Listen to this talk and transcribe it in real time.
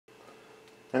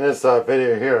In this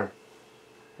video here,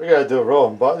 we gotta do a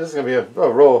roll unboxing. This is gonna be a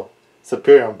roll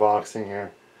superior unboxing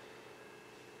here.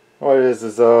 What it is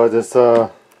this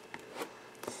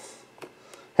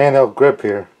handheld grip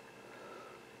here.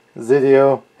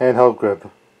 Zeadio handheld grip.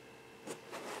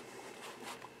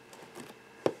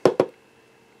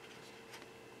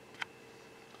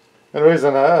 And the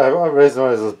reason I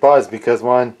was bought is because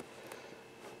one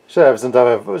should have some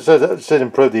type of should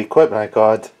improve the equipment I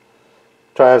got.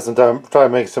 Try to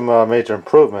make some major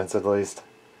improvements at least.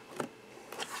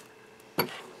 You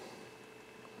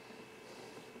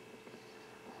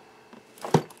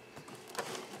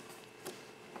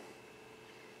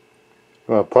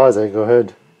want to pause it? Go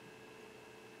ahead.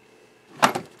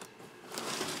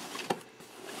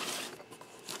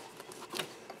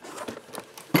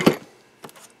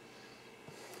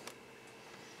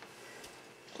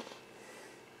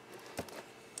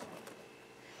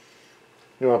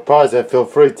 You want to pause it? Feel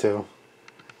free to,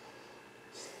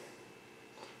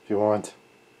 if you want.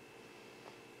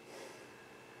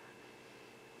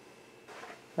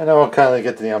 And then we'll kind of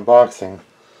get to the unboxing.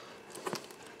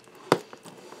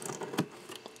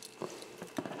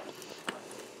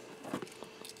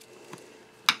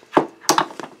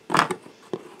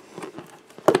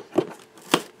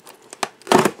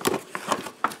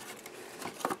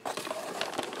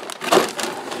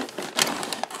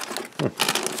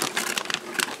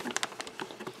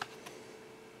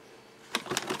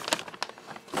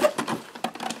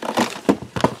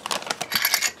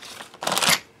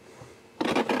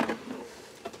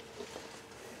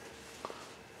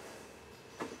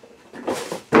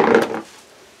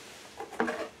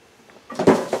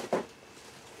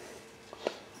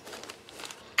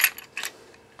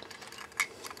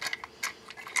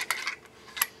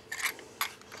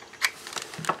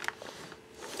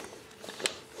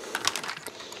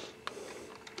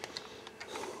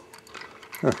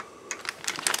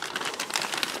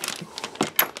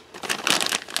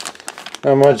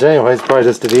 Not much anyway, it's probably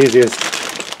just the easiest.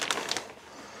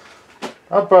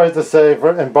 I'll probably just say,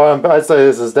 I'd say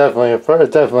this is definitely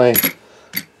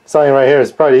something right here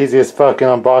is probably the easiest fucking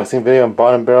unboxing video in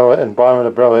bottom of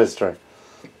the barrel history.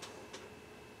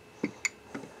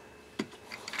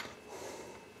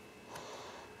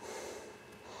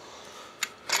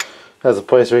 Has a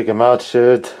place where you can mount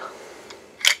shit.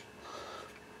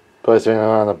 Place right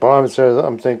on the bottom, so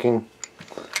I'm thinking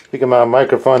you can mount a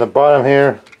microphone on the bottom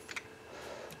here.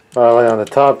 Right on the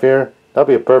top here. That'll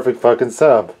be a perfect fucking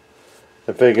setup.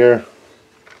 I figure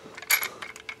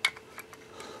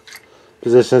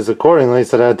positions accordingly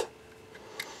so that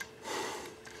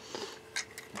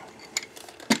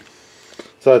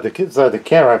the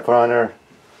camera I put on there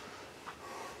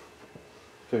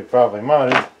should be properly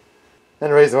mounted.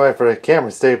 And the reason why for the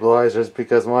camera stabilizer is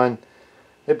because one,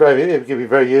 it could be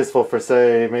very useful for,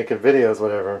 say, making videos,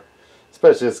 whatever.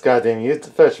 Especially for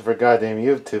goddamn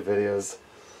YouTube videos.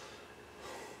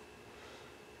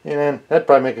 You know, that'd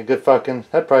probably make a good fucking,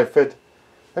 that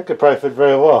could probably fit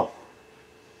very well.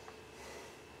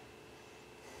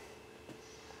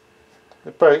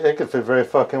 It could fit very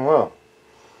fucking well.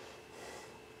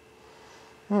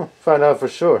 Find out for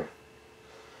sure.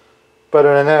 But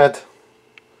other than that,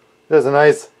 there's a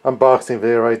nice unboxing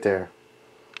video right there.